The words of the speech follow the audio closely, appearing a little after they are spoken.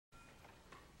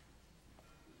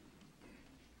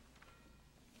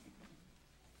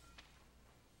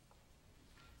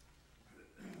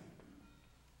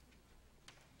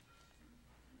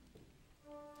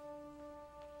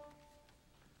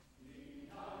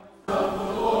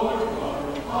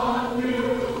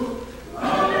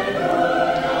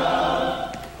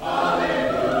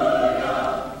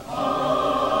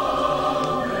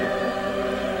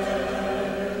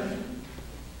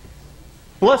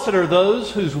blessed are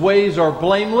those whose ways are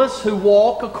blameless, who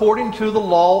walk according to the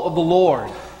law of the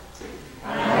Lord.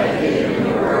 I have hidden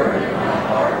your word in my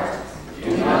heart.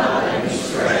 Do not let me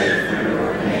stray from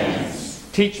your commands.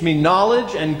 Teach me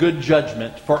knowledge and good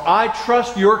judgment, for I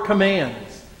trust your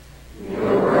commands.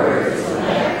 Your word is a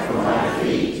lamp for my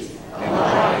feet, a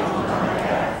light on my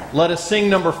path. Let us sing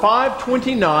number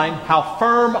 529, How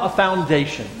Firm a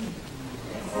Foundation.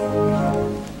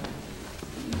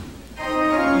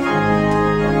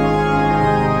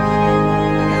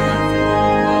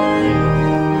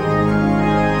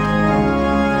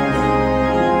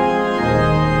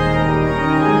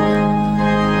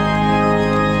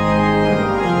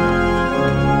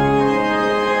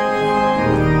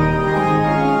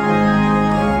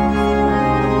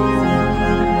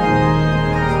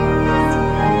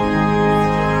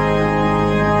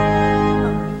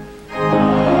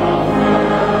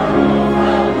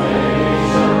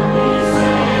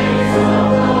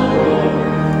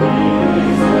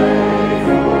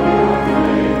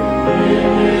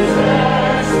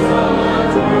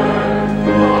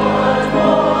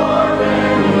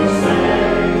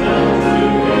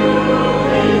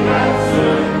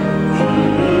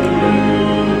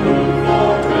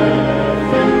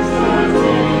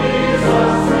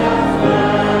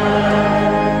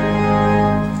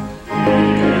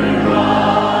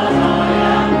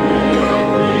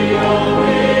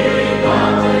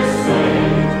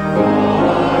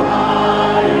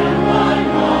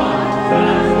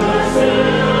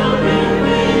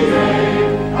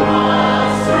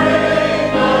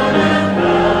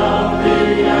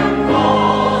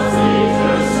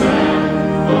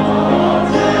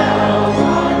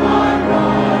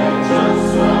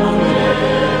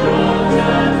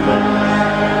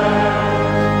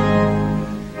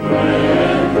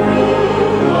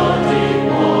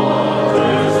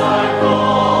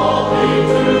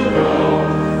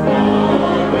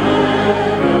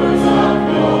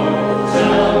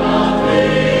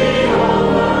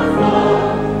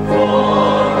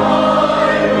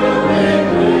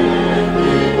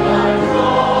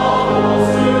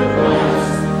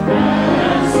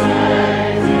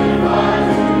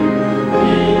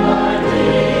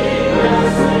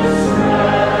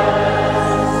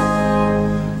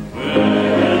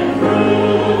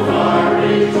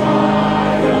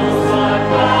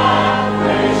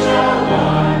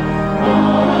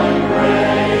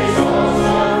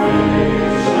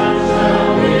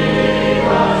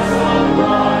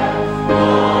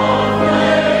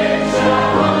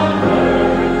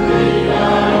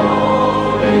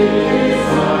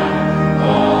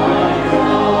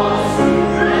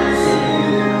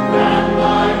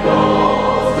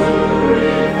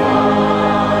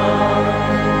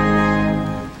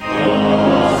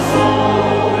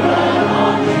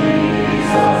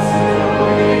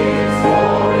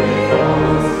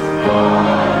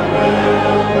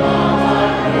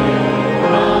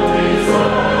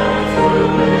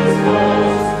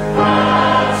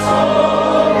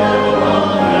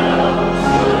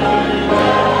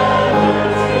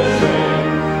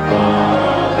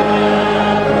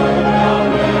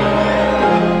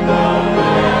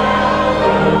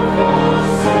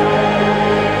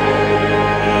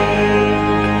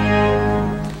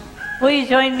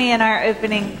 Join me in our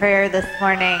opening prayer this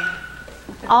morning.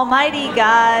 Almighty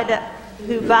God,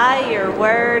 who by your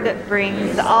word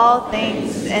brings all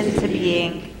things into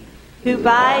being, who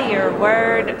by your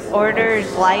word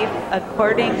orders life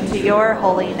according to your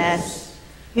holiness,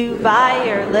 who by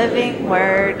your living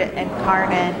word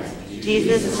incarnate,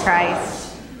 Jesus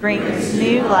Christ, brings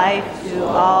new life to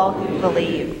all who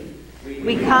believe.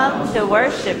 We come to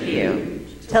worship you,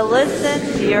 to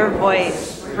listen to your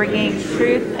voice, bringing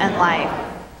truth and life,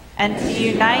 and to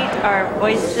unite our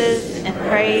voices in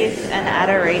praise and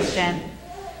adoration.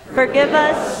 Forgive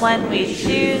us when we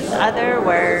choose other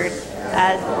words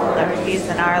as authorities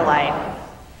in our life.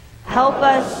 Help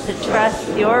us to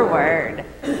trust your word,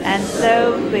 and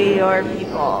so be your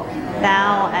people,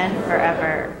 now and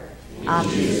forever. In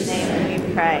Jesus' name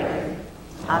we pray.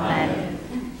 Amen.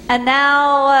 And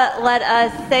now let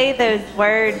us say those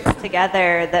words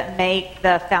together that make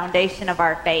the foundation of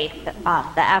our faith,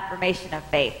 the affirmation of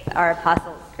faith, our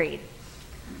Apostles' Creed.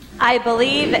 I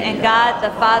believe in God the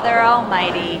Father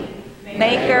Almighty,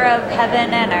 maker of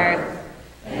heaven and earth,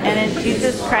 and in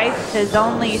Jesus Christ, his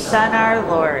only Son, our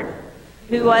Lord,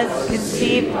 who was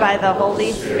conceived by the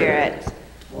Holy Spirit,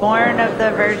 born of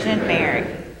the Virgin Mary,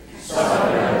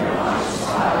 suffered under Pontius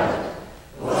Pilate,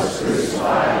 was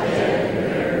crucified, dead, and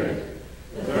buried.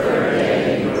 The third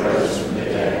day he rose from the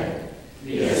dead.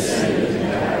 He ascended into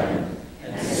heaven,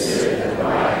 and sitteth at the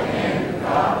right hand of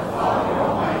God the Father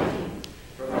Almighty.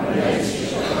 From thence he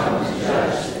shall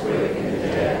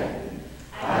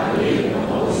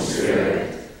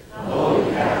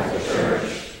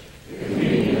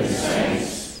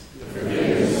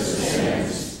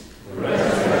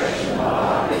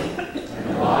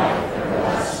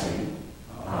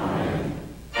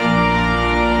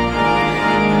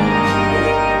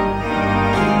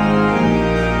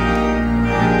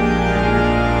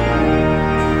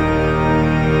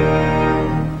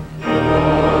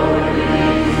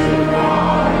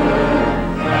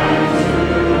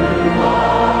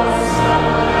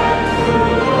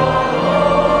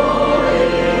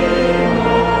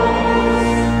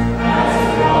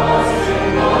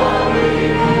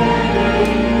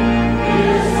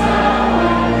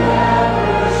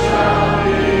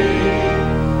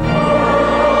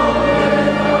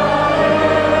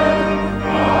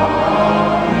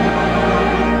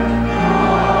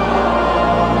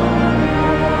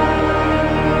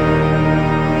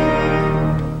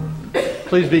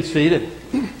Please be seated.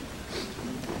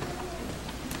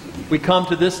 We come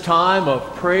to this time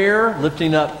of prayer,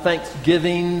 lifting up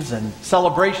thanksgivings and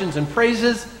celebrations and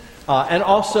praises, and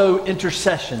also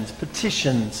intercessions,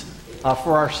 petitions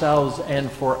for ourselves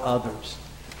and for others.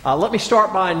 Let me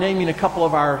start by naming a couple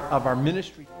of our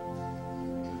ministry.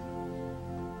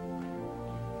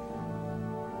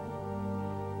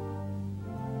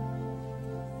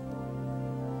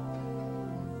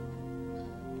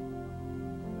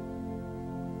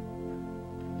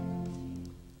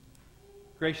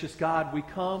 Gracious God, we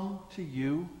come to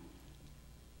you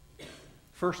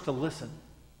first to listen,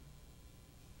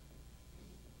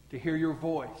 to hear your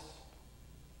voice,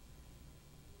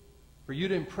 for you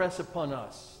to impress upon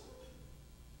us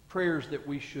prayers that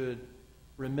we should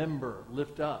remember,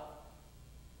 lift up,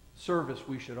 service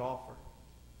we should offer.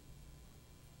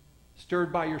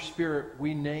 Stirred by your Spirit,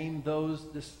 we name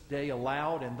those this day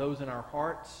aloud and those in our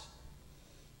hearts,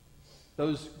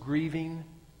 those grieving,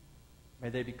 may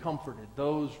they be comforted.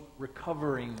 Those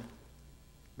recovering,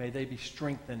 may they be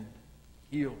strengthened,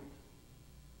 healed.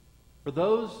 For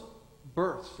those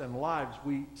births and lives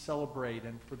we celebrate,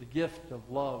 and for the gift of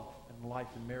love and life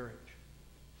and marriage.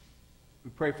 We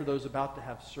pray for those about to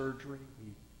have surgery.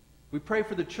 We pray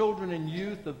for the children and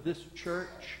youth of this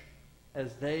church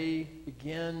as they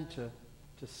begin to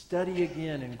study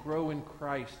again and grow in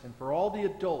Christ, and for all the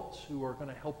adults who are going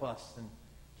to help us and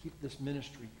keep this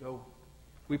ministry going.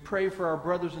 We pray for our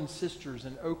brothers and sisters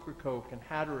in Ocracoke and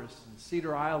Hatteras and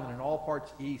Cedar Island and all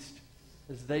parts east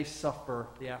as they suffer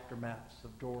the aftermaths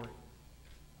of Dory.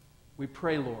 We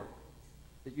pray, Lord,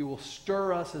 that you will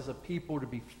stir us as a people to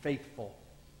be faithful,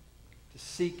 to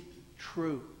seek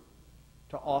truth,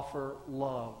 to offer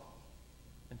love,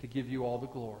 and to give you all the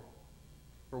glory.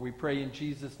 For we pray in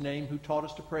Jesus' name, who taught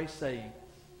us to pray, saying,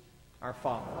 Our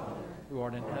Father, who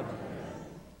art in heaven,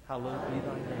 hallowed be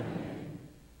thy name.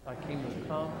 Thy kingdom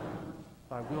come,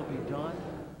 thy will be done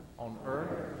on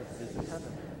earth as it is in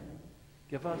heaven.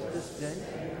 Give us this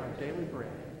day our daily bread,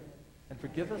 and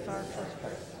forgive us our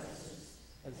trespasses,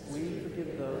 as we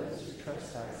forgive those who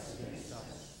trespass against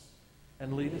us.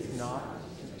 And lead us not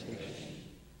into temptation,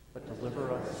 but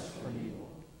deliver us from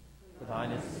evil. For thine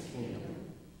is the kingdom,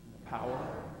 and the power,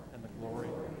 and the glory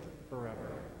forever.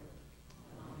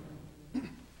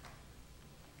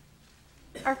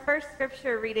 Our first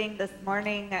scripture reading this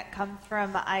morning comes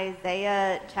from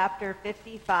Isaiah chapter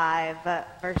 55,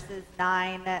 verses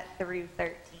 9 through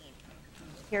 13.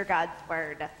 Hear God's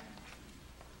word.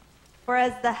 For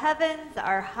as the heavens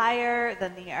are higher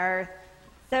than the earth,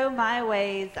 so my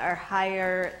ways are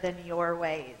higher than your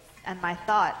ways, and my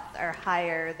thoughts are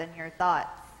higher than your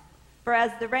thoughts. For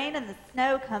as the rain and the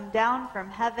snow come down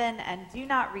from heaven and do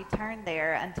not return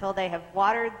there until they have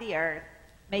watered the earth,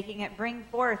 making it bring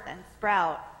forth and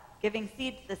sprout, giving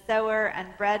seed to the sower and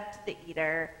bread to the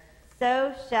eater,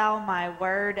 so shall my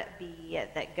word be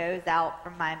that goes out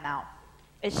from my mouth.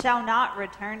 It shall not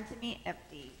return to me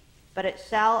empty, but it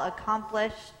shall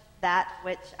accomplish that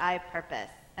which I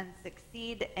purpose, and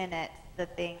succeed in it the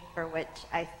thing for which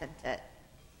I sent it.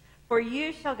 For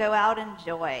you shall go out in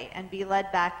joy and be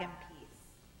led back in peace.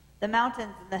 The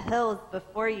mountains and the hills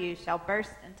before you shall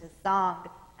burst into song,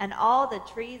 and all the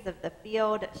trees of the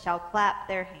field shall clap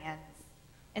their hands.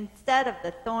 Instead of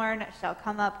the thorn shall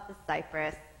come up the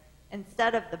cypress.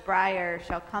 Instead of the briar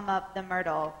shall come up the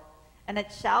myrtle. And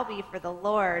it shall be for the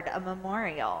Lord a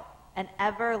memorial, an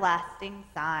everlasting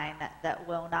sign that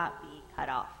will not be cut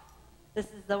off. This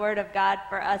is the word of God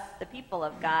for us, the people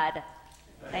of God.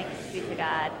 Thanks be to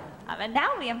God. And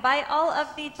now we invite all of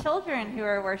the children who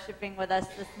are worshiping with us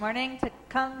this morning to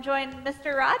come join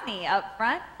Mr. Rodney up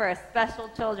front for a special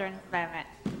children's moment.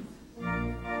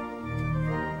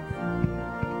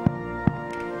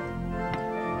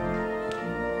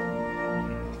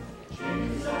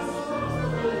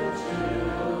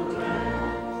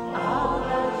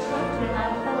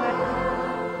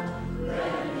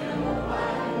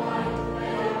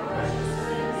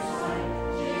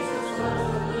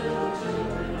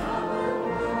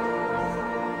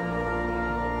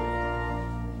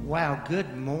 Wow,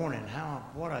 good morning.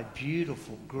 What a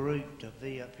beautiful group to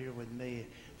be up here with me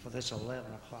for this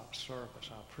 11 o'clock service.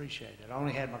 I appreciate it. I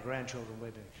only had my grandchildren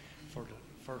with me for the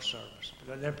first service.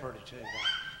 They're pretty too.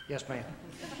 Yes, ma'am.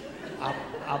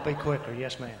 I'll be quicker.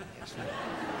 Yes, ma'am. Yes,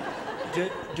 ma'am.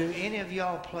 Do any of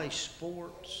y'all play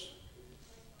sports?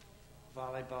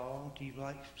 Volleyball? Do you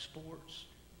like sports?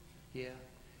 Yeah.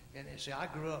 And see, I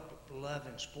grew up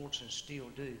loving sports and still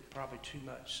do, probably too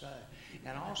much so.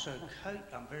 And also,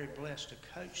 I'm very blessed to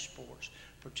coach sports,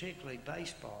 particularly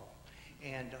baseball.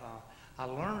 And I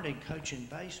learned in coaching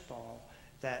baseball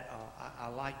that I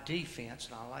like defense,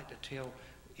 and I like to tell,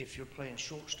 if you're playing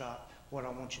shortstop, what I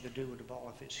want you to do with the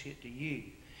ball if it's hit to you.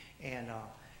 And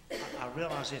I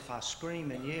realize if I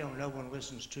scream and yell, no one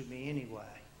listens to me anyway.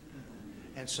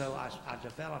 And so I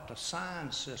developed a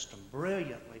sign system,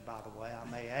 brilliantly, by the way, I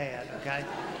may add, okay?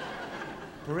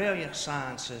 Brilliant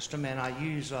sign system, and I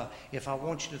use, if I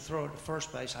want you to throw it to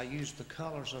first base, I use the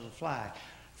colors of the flag.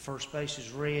 First base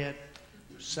is red,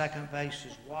 second base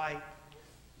is white,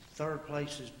 third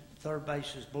base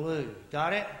is blue.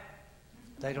 Got it?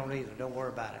 They don't either. Don't worry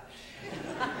about it.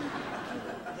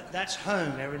 That's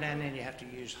home. Every now and then you have to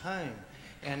use home.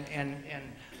 And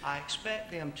I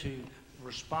expect them to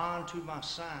respond to my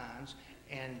signs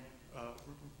and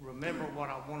remember what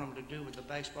I want them to do with the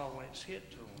baseball when it's hit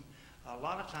to them. A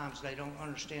lot of times they don't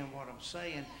understand what I'm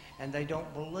saying, and they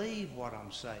don't believe what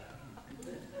I'm saying.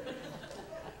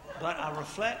 But I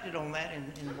reflected on that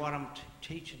in what I'm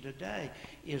teaching today,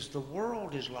 is the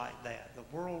world is like that. The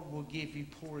world will give you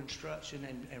poor instruction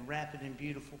and wrap it in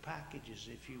beautiful packages,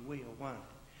 if you will, won't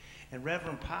it? And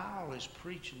Reverend Powell is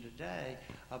preaching today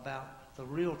about the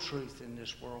real truth in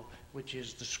this world, which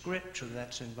is the Scripture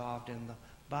that's involved in the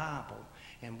Bible.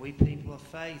 And we people of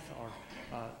faith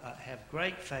have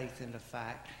great faith in the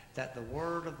fact that the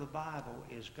Word of the Bible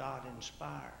is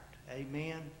God-inspired.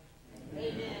 Amen?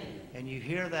 Amen. And you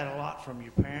hear that a lot from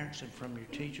your parents and from your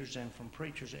teachers and from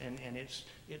preachers, and it's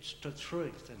the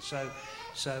truth. And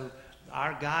so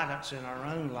our guidance in our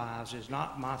own lives is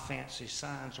not my fancy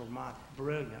signs or my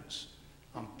brilliance.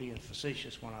 I'm being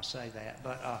facetious when I say that,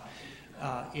 but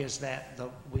is that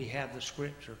we have the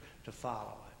Scripture to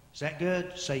follow it. Is that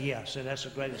good? Say yes. So that's the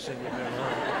greatest thing we've ever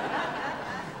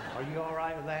heard. Are you all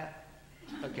right with that?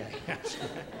 Okay.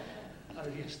 Oh,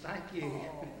 yes, thank you.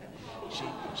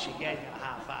 She gave me a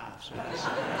high five, so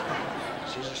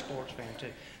she's a sports fan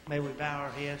too. May we bow our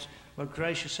heads. Lord,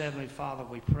 gracious Heavenly Father,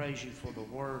 we praise you for the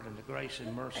Word and the grace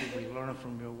and mercy we learn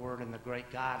from your Word and the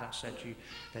great guidance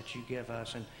that you give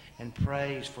us, and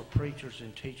praise for preachers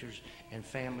and teachers and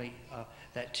family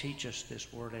that teach us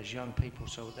this Word as young people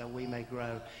so that we may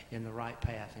grow in the right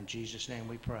path. In Jesus' name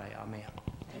we pray. Amen. Amen.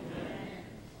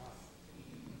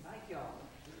 Thank y'all.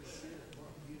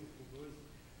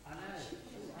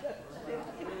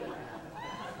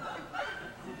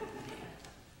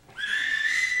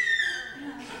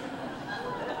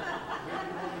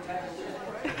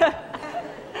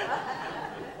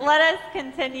 Let us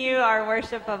continue our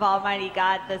worship of Almighty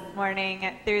God this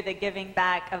morning through the giving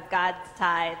back of God's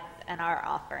tithes and our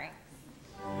offerings.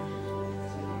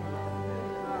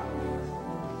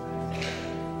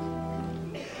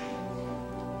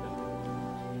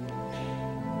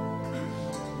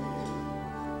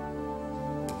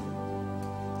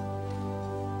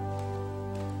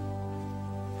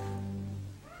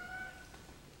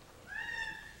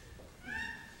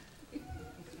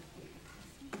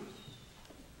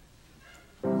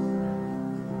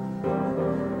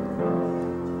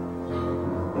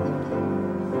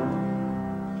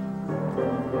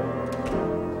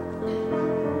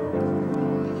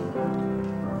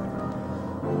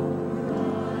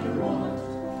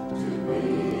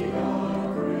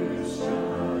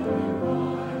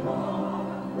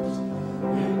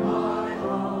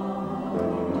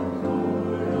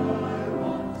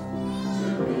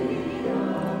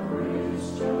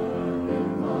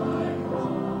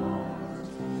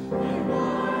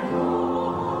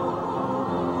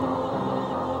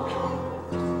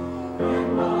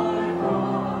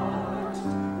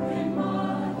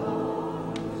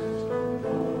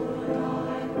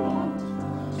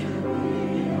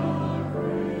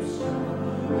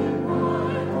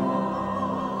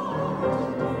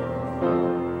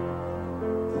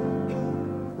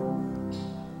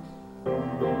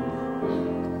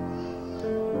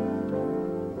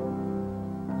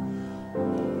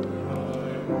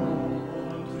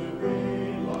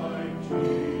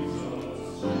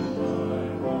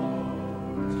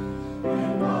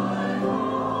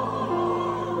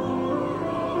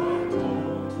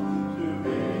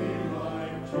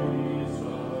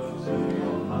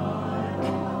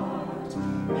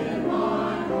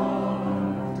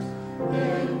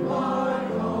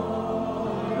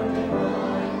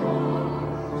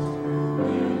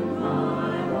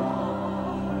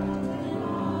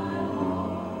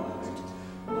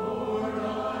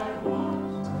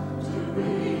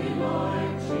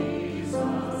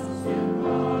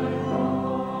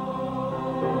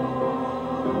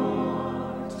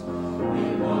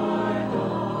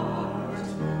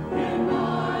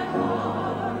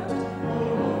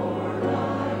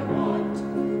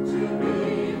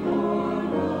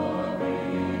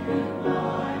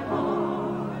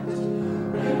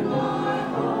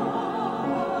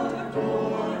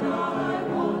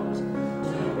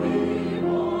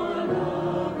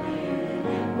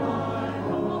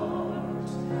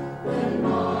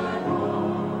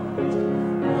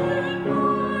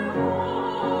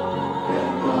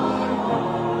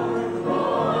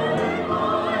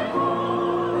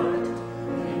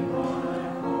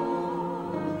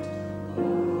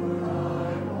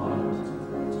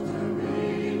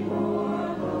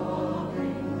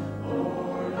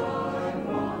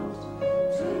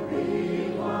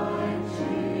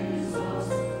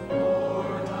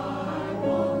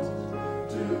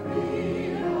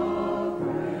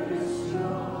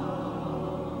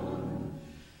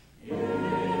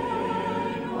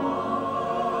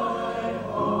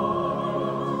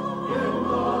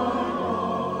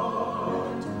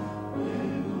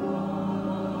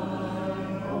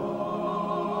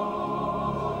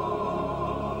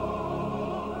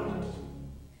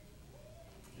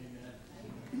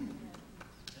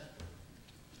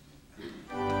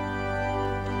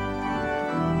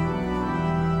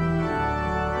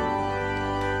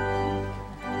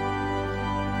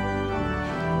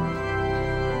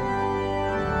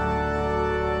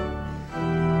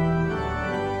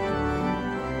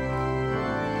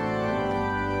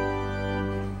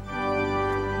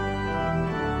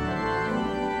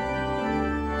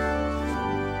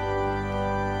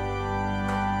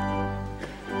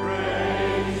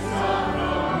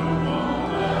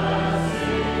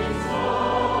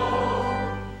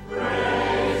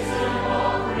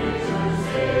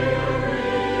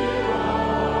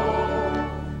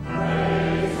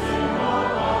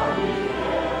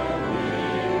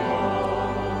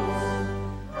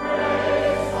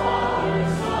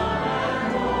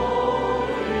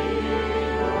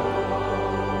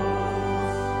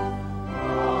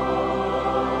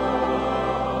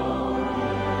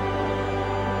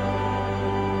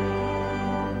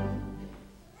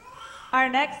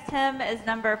 next hymn is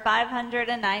number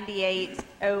 598,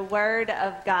 O Word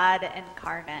of God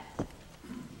Incarnate.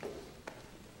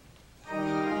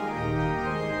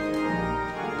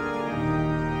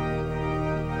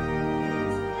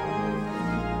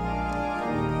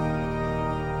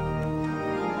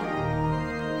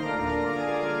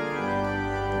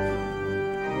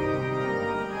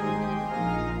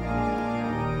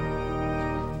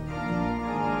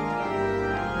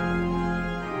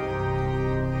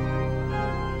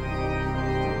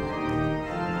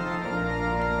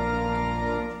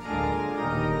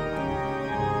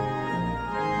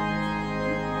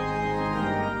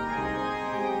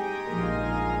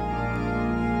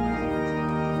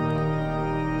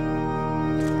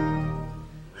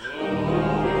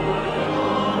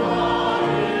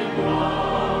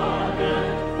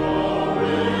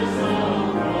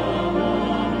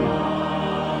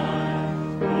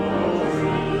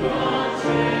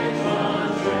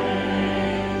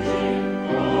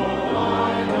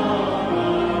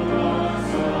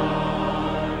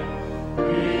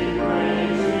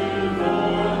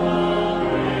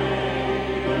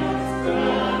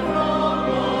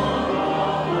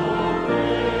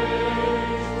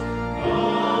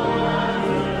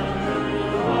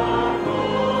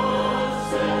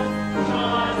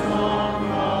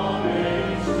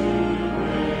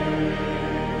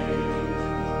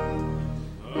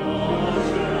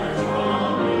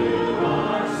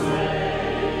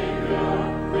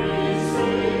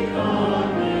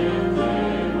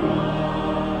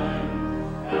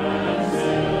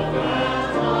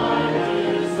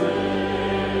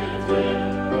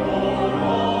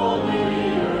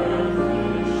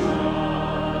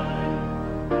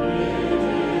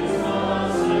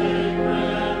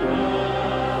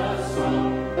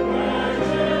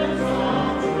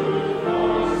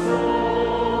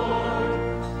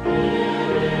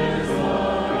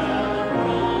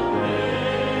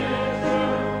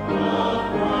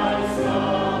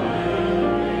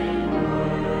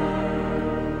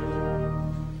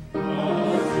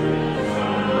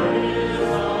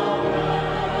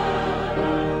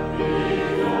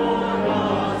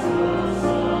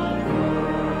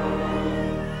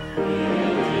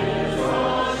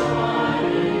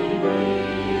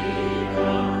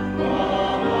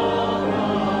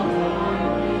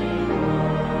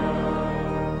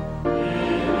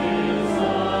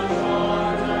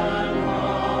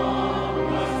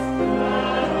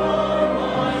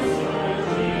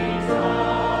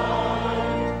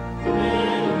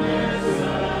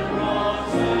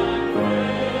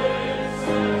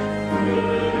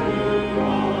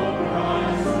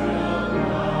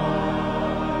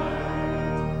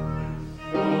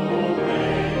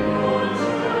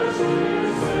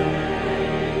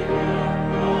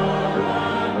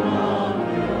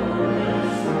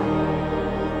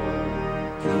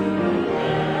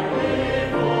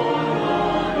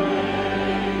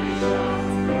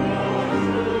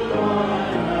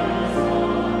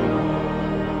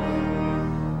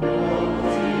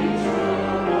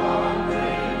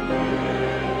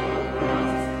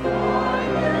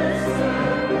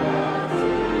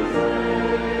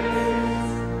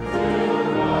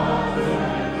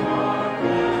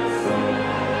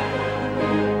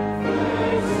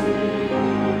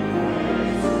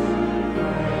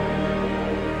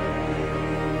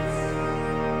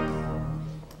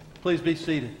 Please be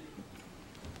seated.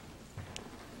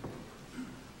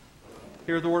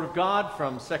 Hear the word of God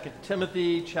from 2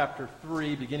 Timothy chapter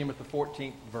 3, beginning with the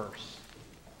 14th verse.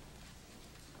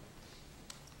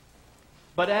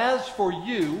 But as for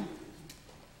you,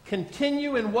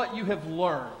 continue in what you have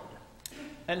learned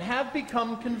and have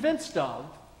become convinced of,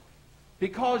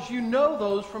 because you know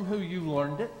those from whom you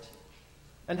learned it,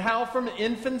 and how from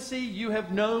infancy you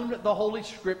have known the Holy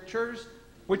Scriptures,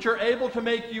 which are able to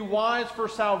make you wise for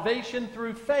salvation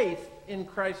through faith in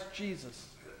Christ Jesus.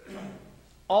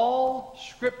 All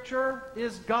Scripture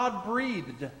is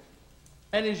God-breathed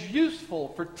and is useful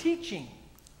for teaching,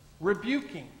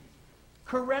 rebuking,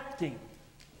 correcting,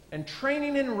 and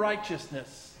training in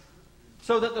righteousness,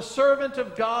 so that the servant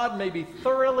of God may be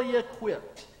thoroughly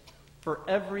equipped for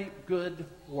every good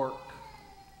work.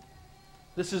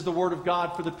 This is the word of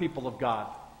God for the people of God.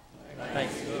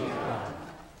 Thanks be to God.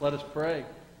 Let us pray.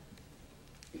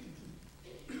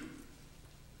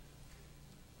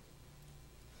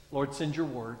 Lord, send your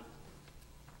word.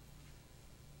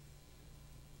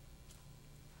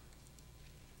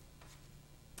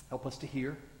 Help us to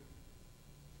hear.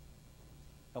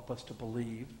 Help us to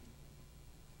believe.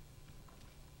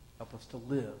 Help us to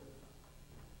live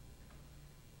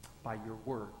by your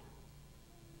word.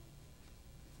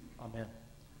 Amen.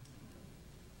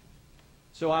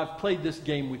 So I've played this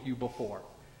game with you before.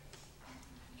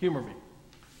 Humor me.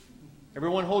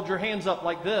 Everyone hold your hands up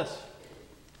like this.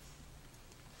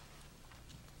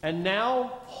 And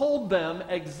now hold them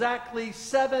exactly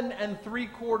 7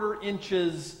 3/4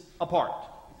 inches apart.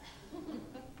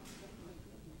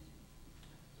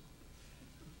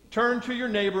 Turn to your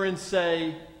neighbor and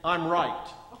say, "I'm right."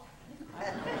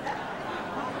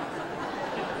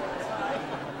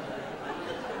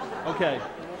 Okay.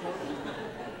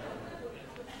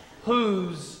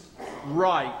 Who's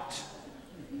right?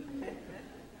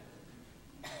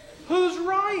 Who's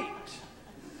right?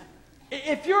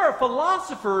 If you're a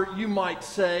philosopher, you might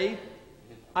say,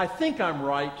 "I think I'm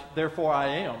right, therefore I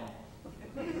am."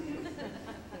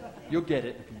 You'll get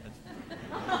it in a few minutes.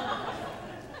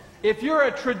 If you're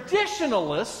a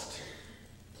traditionalist,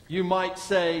 you might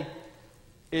say,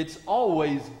 "It's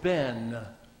always been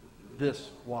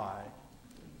this way."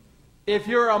 If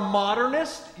you're a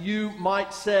modernist, you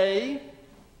might say,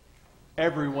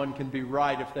 "Everyone can be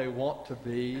right if they want to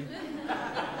be."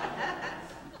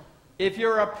 If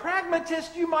you're a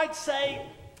pragmatist, you might say,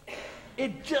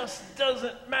 "It just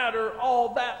doesn't matter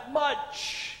all that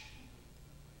much,"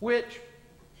 which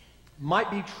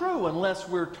might be true unless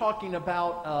we're talking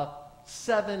about a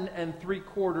 7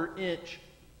 3/4 inch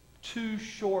too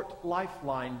short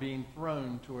lifeline being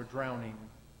thrown to a drowning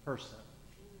person.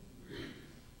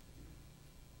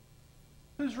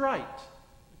 Who's right?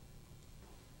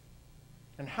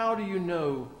 And how do you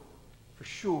know for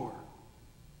sure?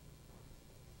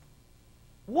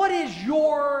 What is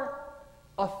your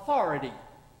authority?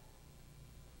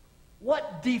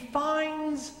 What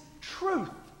defines truth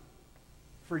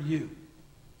for you?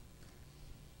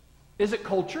 Is it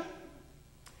culture?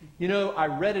 You know, I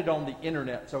read it on the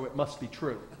internet, so it must be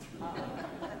true.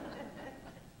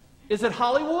 Is it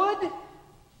Hollywood?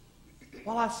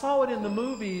 Well, I saw it in the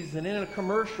movies and in a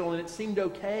commercial, and it seemed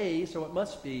okay, so it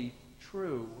must be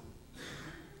true.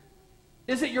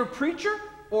 Is it your preacher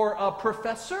or a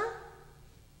professor?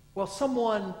 Well,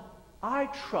 someone I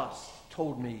trust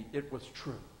told me it was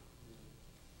true.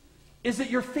 Is it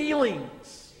your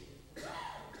feelings?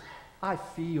 I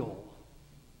feel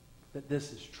that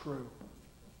this is true.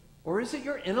 Or is it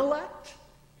your intellect?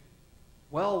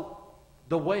 Well,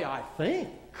 the way I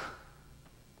think,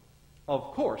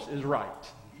 of course, is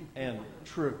right and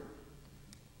true.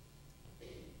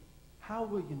 How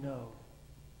will you know?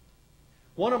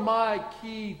 One of my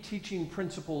key teaching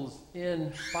principles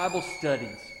in Bible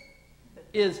studies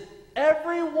is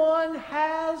everyone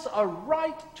has a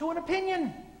right to an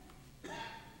opinion.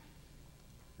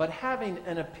 But having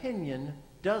an opinion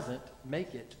doesn't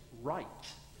make it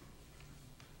right.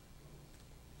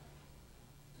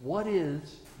 What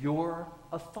is your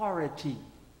authority?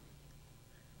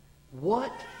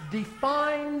 What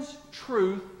defines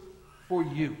truth for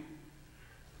you?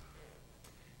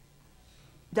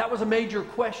 That was a major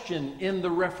question in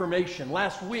the Reformation.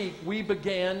 Last week, we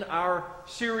began our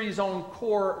series on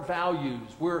core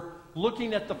values. We're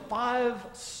looking at the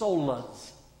 5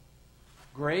 solas: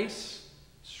 grace,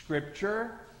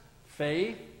 Scripture,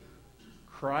 faith,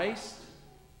 Christ,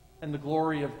 and the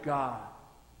glory of God.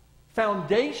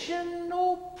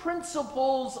 Foundational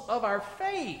principles of our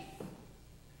faith.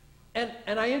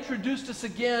 And I introduced us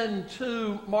again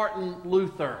to Martin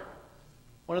Luther,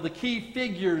 one of the key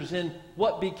figures in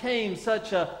what became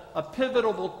such a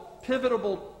pivotal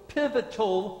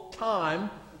time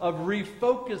of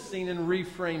refocusing and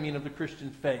reframing of the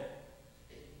Christian faith.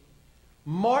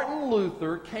 Martin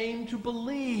Luther came to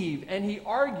believe, and he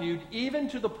argued even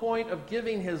to the point of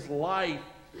giving his life,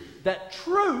 that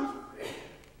truth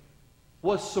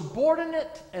was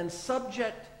subordinate and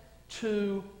subject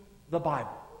to the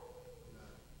Bible,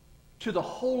 to the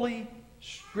Holy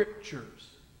Scriptures,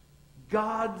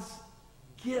 God's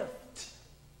gift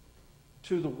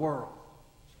to the world.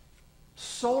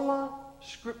 Sola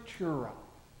Scriptura,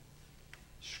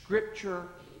 Scripture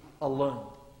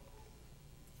alone.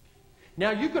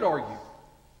 Now, you could argue,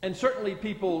 and certainly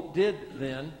people did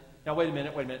then. Now, wait a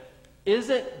minute.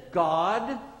 Isn't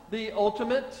God the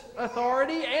ultimate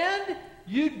authority? And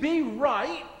you'd be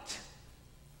right.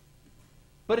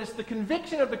 But it's the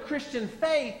conviction of the Christian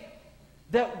faith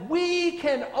that we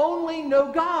can only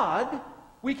know God,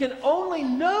 we can only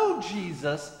know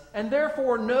Jesus, and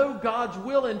therefore know God's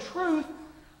will and truth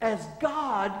as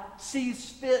God sees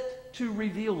fit to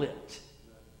reveal it.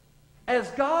 As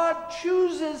God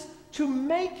chooses to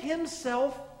make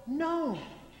himself known.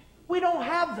 We don't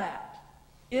have that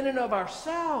in and of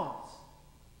ourselves.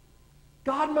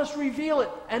 God must reveal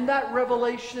it, and that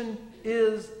revelation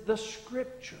is the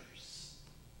Scriptures.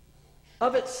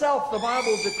 Of itself, the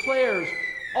Bible declares,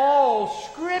 All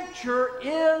Scripture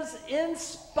is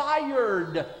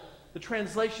inspired. The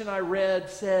translation I read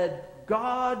said,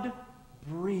 God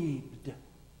breathed.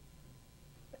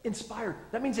 Inspired.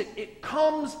 That means it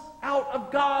comes out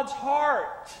of God's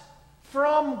heart,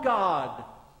 from God,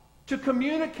 to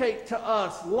communicate to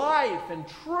us life and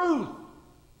truth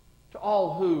to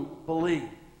all who believe.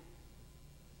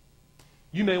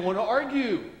 You may want to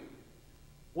argue,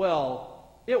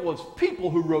 well, it was people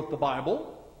who wrote the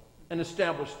Bible and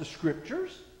established the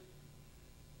Scriptures.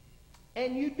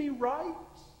 And you'd be right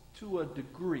to a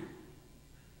degree.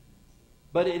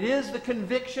 But it is the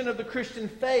conviction of the Christian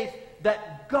faith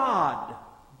that God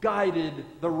guided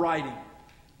the writing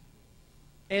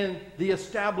and the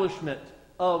establishment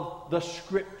of the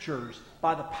Scriptures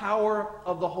by the power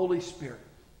of the Holy Spirit.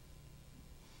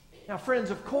 Now,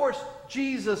 friends, of course,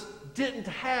 Jesus didn't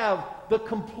have the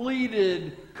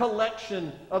completed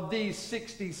collection of these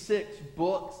 66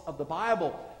 books of the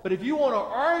Bible. But if you want to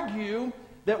argue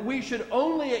that we should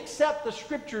only accept the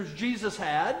Scriptures Jesus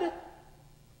had,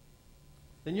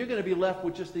 then you're going to be left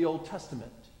with just the Old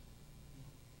Testament.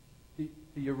 Do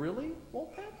you really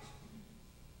want that?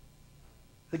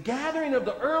 The gathering of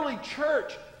the early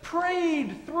church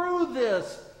prayed through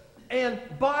this and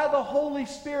by the Holy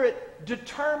Spirit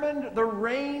determined the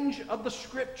range of the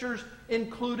Scriptures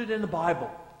included in the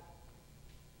Bible.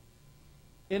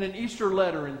 In an Easter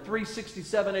letter in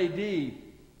 367 A.D.,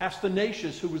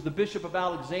 Athanasius, who was the bishop of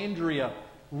Alexandria,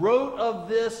 wrote of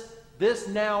this, this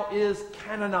now is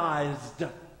canonized.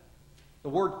 The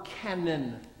word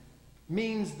canon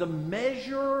means the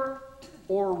measure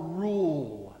or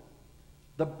rule.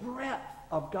 The breadth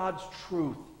of God's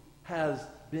truth has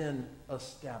been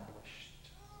established.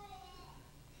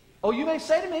 Oh, you may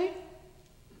say to me,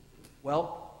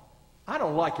 well, I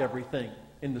don't like everything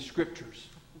in the Scriptures.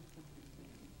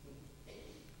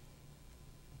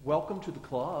 Welcome to the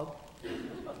club.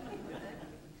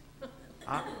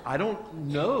 I don't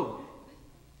know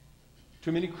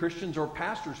too many Christians or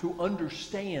pastors who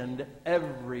understand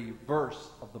every verse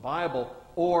of the Bible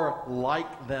or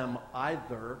like them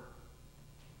either.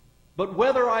 But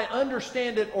whether I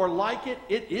understand it or like it,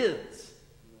 it is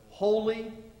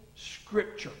Holy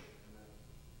Scripture.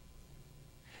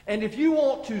 And if you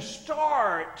want to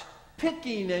start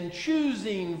picking and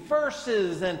choosing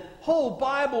verses and whole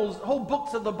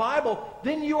books of the Bible,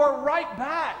 then you are right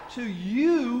back to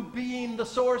you being the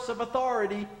source of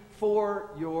authority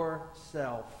for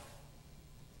yourself.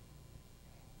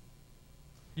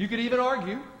 You could even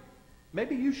argue,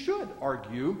 maybe you should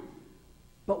argue,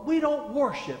 but we don't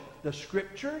worship the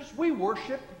Scriptures, we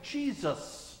worship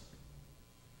Jesus.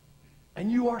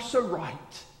 And you are so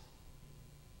right.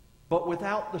 But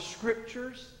without the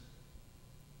Scriptures,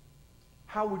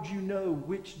 how would you know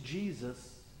which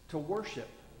Jesus to worship?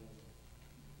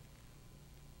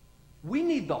 We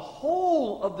need the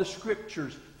whole of the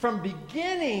Scriptures from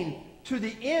beginning to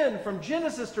the end, from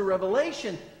Genesis to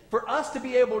Revelation, for us to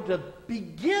be able to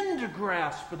begin to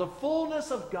grasp the fullness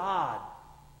of God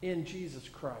in Jesus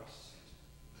Christ.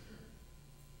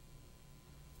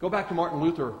 Go back to Martin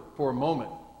Luther for a moment.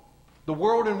 The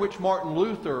world in which Martin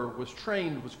Luther was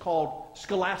trained was called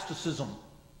scholasticism.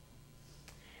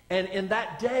 And in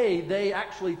that day, they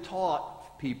actually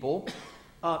taught people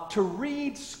to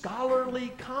read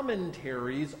scholarly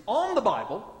commentaries on the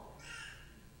Bible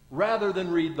rather than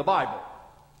read the Bible.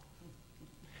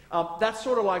 That's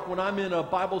sort of like when I'm in a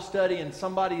Bible study and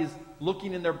somebody is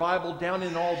looking in their Bible down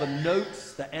in all the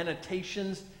notes, the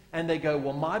annotations, and they go,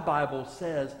 well, my Bible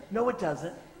says, no, it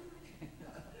doesn't.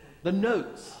 The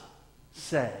notes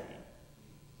say.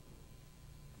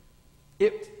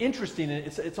 It's interesting, and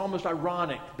it's almost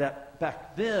ironic that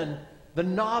back then, the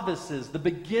novices, the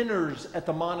beginners at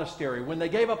the monastery, when they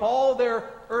gave up all their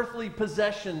earthly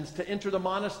possessions to enter the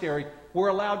monastery, were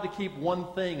allowed to keep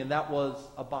one thing, and that was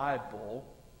a Bible.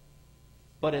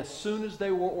 But as soon as they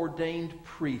were ordained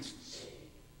priests,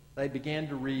 they began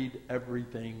to read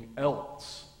everything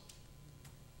else.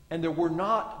 And there were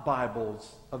not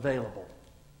Bibles available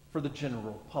for the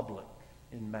general public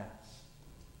in Mass.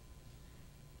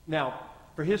 Now,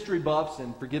 for history buffs,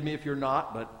 and forgive me if you're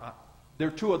not, but there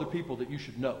are two other people that you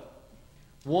should know.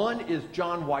 One is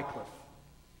John Wycliffe.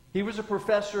 He was a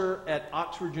professor at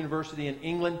Oxford University in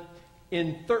England.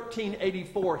 In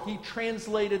 1384, he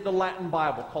translated the Latin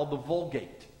Bible called the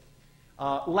Vulgate.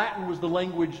 Latin was the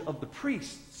language of the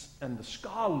priests and the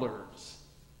scholars.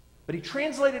 But he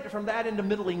translated it from that into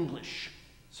Middle English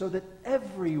so that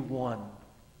everyone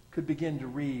could begin to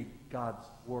read God's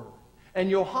Word. And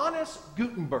Johannes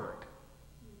Gutenberg,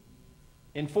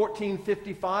 in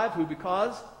 1455, who,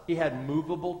 because he had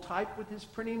movable type with his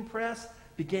printing press,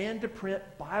 began to print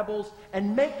Bibles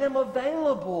and make them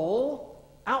available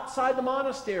outside the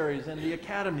monasteries and the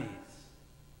academies.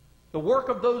 The work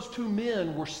of those two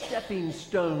men were stepping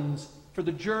stones for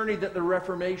the journey that the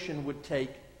Reformation would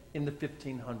take in the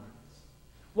 1500s.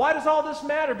 Why does all this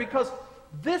matter? Because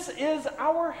this is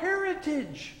our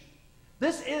heritage.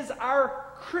 This is our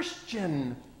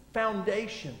Christian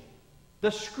foundation.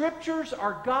 The Scriptures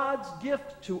are God's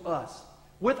gift to us.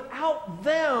 Without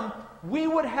them, we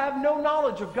would have no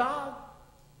knowledge of God,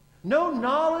 no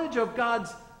knowledge of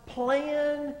God's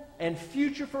plan and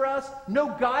future for us, no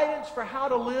guidance for how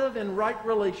to live in right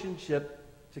relationship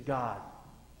to God.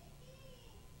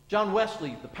 John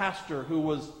Wesley, the pastor who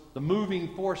was the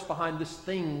moving force behind this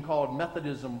thing called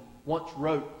Methodism, once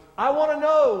wrote, "I want to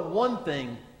know one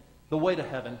thing, the way to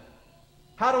heaven,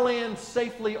 how to land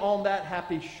safely on that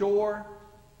happy shore.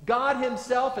 God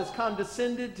himself has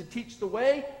condescended to teach the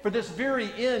way. For this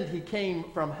very end he came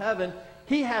from heaven.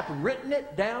 He hath written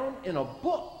it down in a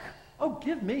book. Oh,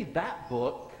 give me that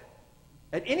book.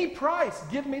 At any price,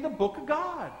 give me the book of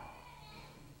God.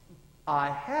 I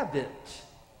have it.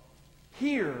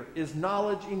 Here is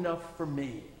knowledge enough for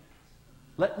me.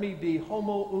 Let me be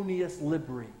homo unius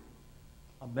libri,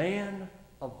 a man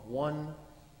of one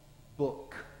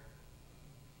book.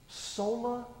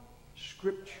 Sola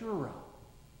Scriptura,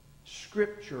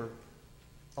 Scripture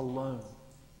alone."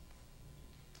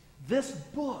 This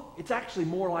book, it's actually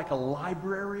more like a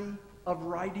library of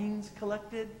writings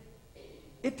collected.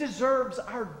 It deserves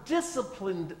our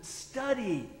disciplined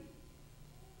study.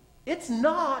 It's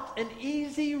not an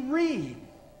easy read.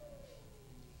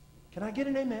 Can I get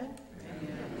an amen?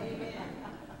 Amen.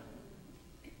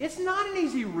 It's not an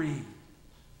easy read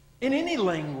in any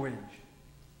language.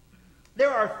 There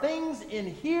are things in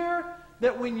here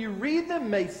that when you read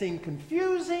them may seem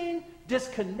confusing,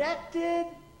 disconnected,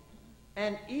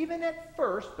 and even at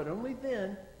first, but only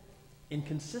then,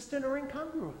 inconsistent or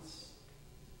incongruous.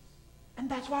 And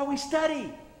that's why we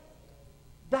study.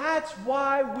 That's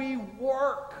why we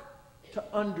work to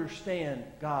understand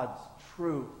God's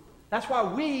truth. That's why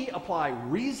we apply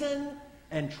reason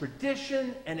and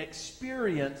tradition and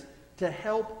experience to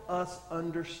help us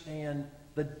understand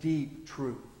the deep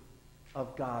truth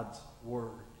of God's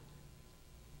Word.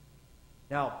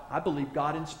 Now, I believe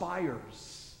God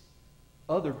inspires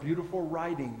other beautiful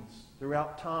writings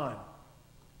throughout time.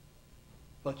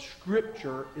 But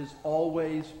Scripture is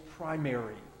always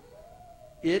primary.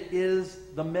 It is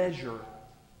the measure,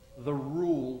 the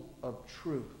rule of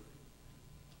truth.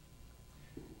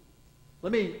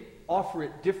 Let me offer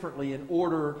it differently in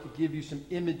order to give you some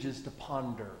images to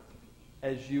ponder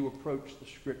as you approach the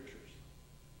Scriptures.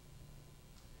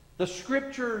 The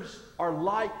Scriptures are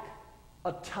like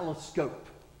a telescope.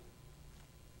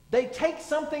 They take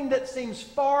something that seems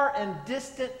far and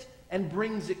distant and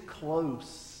brings it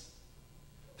close.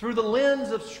 Through the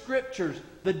lens of Scriptures,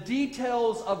 the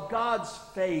details of God's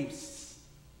face,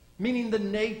 meaning the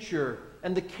nature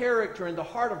and the character and the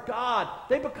heart of God,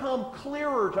 they become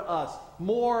clearer to us,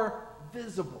 more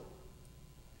visible.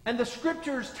 And the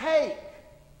Scriptures take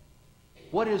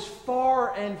what is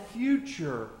far and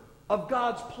future of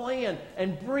God's plan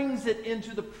and brings it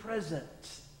into the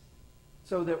present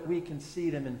so that we can see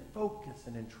them in focus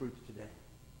and in truth today.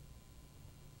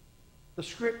 The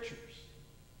Scriptures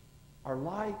are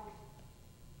like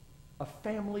a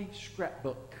family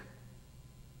scrapbook.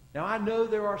 Now, I know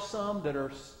there are some that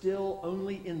are still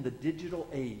only in the digital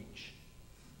age.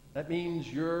 That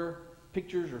means your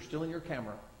pictures are still in your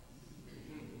camera.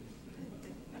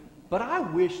 But I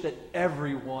wish that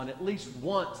everyone at least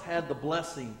once had the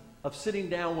blessing of sitting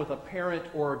down with a parent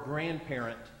or a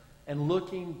grandparent and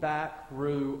looking back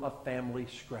through a family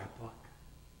scrapbook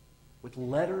with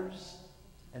letters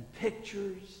and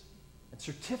pictures and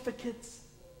certificates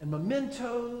and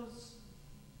mementos.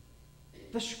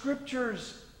 The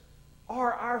Scriptures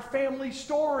are our family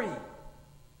story.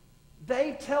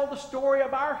 They tell the story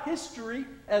of our history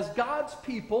as God's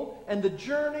people and the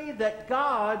journey that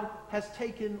God has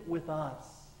taken with us.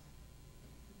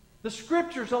 The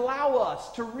Scriptures allow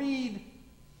us to read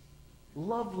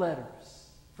love letters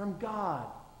from God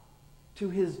to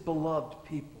His beloved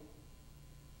people.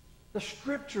 The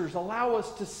Scriptures allow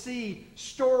us to see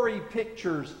story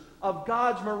pictures of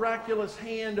God's miraculous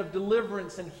hand of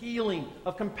deliverance and healing,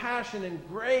 of compassion and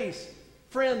grace.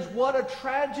 Friends, what a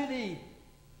tragedy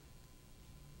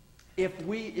if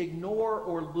we ignore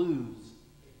or lose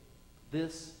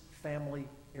this family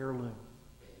heirloom.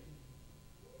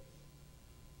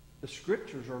 The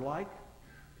Scriptures are like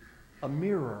a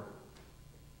mirror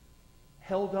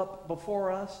held up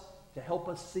before us to help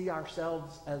us see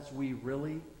ourselves as we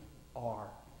really are.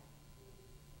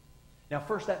 Now,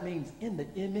 first, that means in the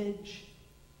image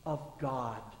of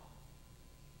God,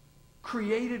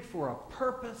 created for a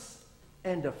purpose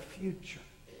and a future.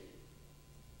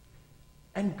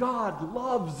 And God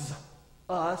loves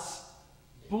us,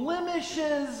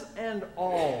 blemishes and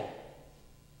all.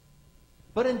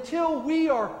 But until we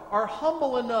are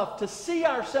humble enough to see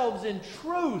ourselves in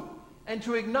truth and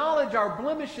to acknowledge our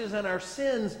blemishes and our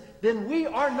sins, then we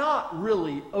are not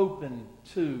really open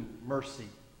to mercy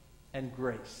and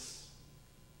grace.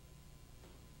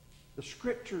 The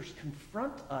Scriptures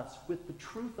confront us with the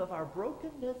truth of our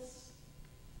brokenness,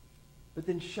 but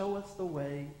then show us the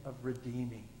way of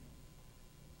redeeming.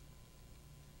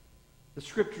 The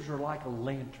Scriptures are like a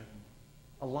lantern,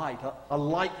 a light, a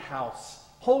lighthouse,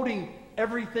 holding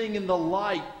everything in the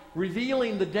light,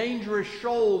 revealing the dangerous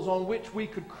shoals on which we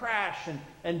could crash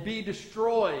and be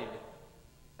destroyed,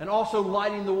 and also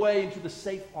lighting the way into the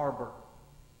safe harbor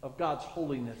of God's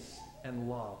holiness and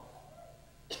love.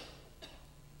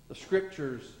 The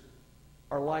Scriptures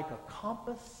are like a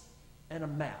compass and a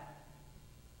map.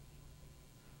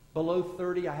 Below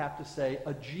 30, I have to say,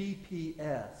 a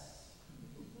GPS.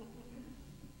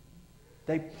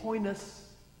 They point us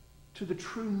to the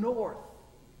true north,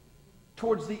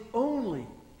 towards the only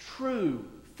true,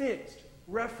 fixed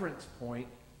reference point,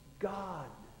 God.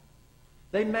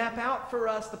 They map out for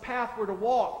us the path we're to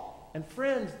walk. And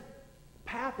friends, the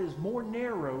path is more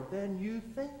narrow than you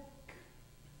think.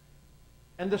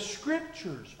 And the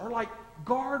Scriptures are like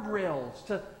guardrails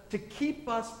to keep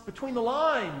us between the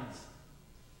lines.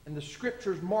 And the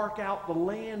Scriptures mark out the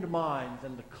landmines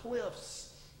and the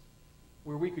cliffs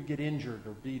where we could get injured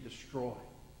or be destroyed.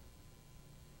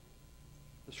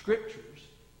 The Scriptures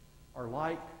are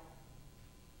like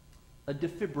a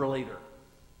defibrillator.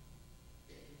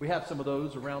 We have some of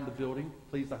those around the building.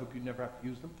 Please, I hope you never have to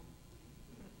use them.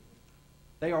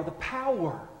 They are the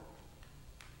power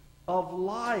of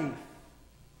life.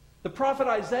 The prophet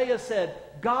Isaiah said,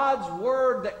 God's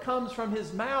word that comes from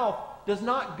his mouth does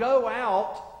not go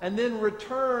out and then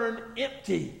return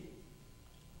empty,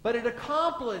 but it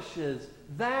accomplishes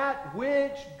that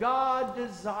which God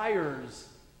desires.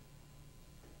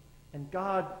 And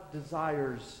God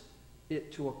desires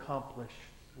it to accomplish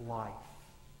life.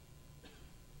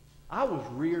 I was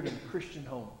reared in a Christian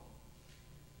home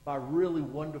by really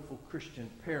wonderful Christian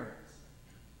parents.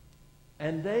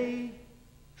 And they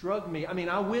drugged me.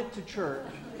 I went to church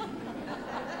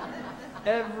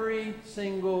every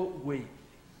single week.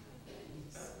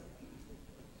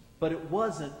 But it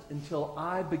wasn't until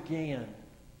I began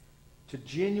to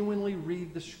genuinely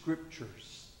read the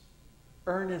Scriptures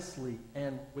earnestly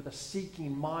and with a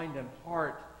seeking mind and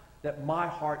heart that my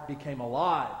heart became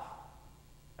alive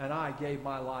and I gave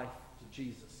my life to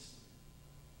Jesus.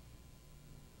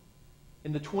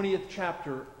 In the 20th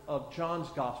chapter of John's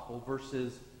Gospel,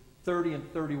 verses 30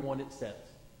 and 31, it says,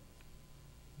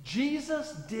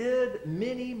 Jesus did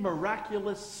many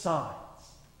miraculous signs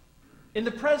in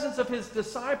the presence of his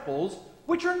disciples,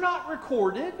 which are not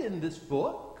recorded in this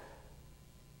book.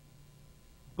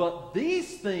 But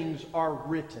these things are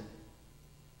written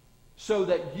so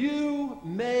that you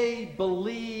may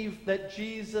believe that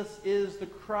Jesus is the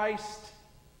Christ,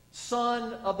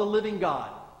 Son of the living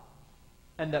God,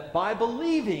 and that by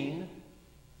believing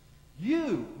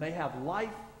you may have life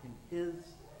in his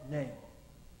name.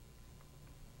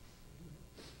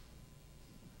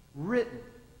 Written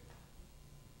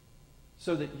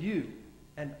so that you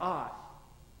and I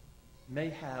may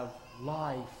have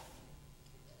life.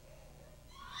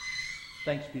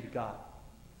 Thanks be to God.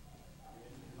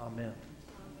 Amen.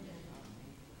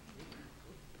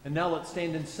 And now let's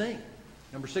stand and sing.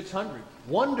 Number 600.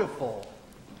 Wonderful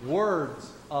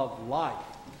Words of Life.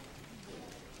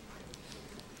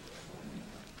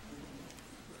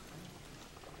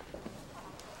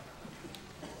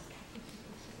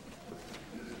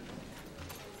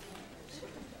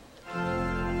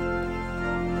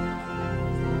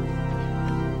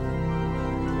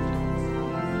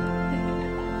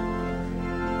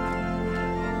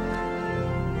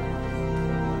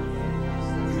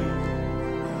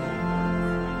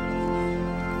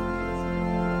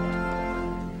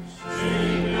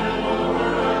 Sing them,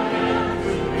 O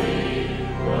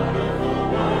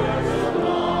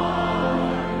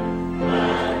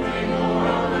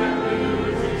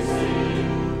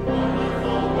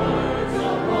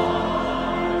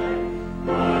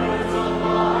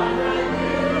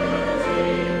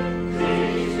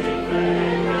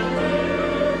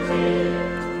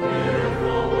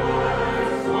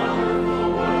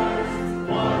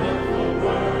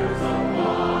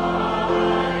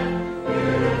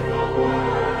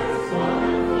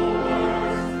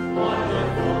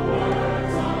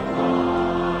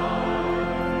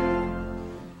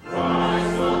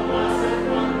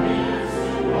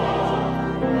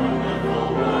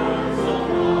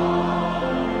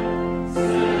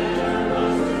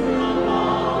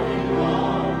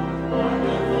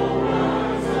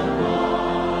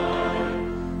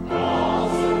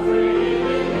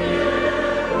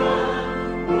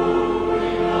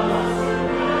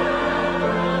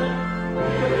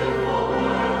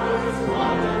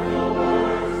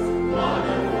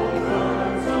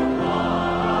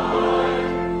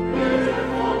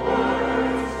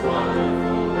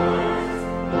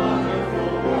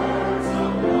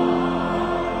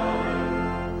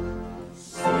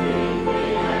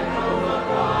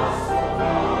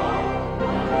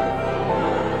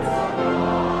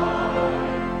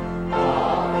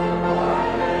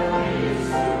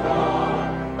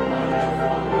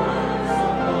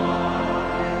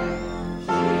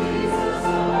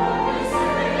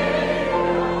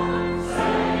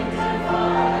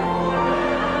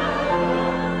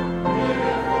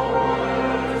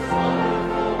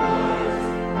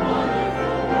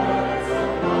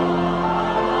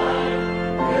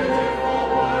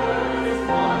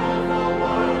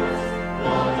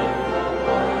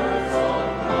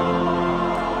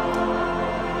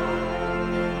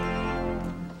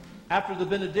the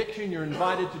benediction, you're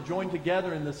invited to join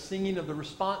together in the singing of the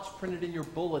response printed in your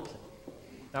bulletin.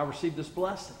 Now receive this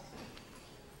blessing.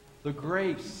 The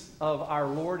grace of our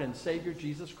Lord and Savior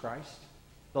Jesus Christ,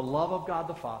 the love of God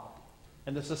the Father,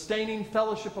 and the sustaining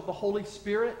fellowship of the Holy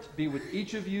Spirit be with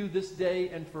each of you this day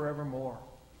and forevermore.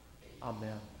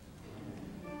 Amen.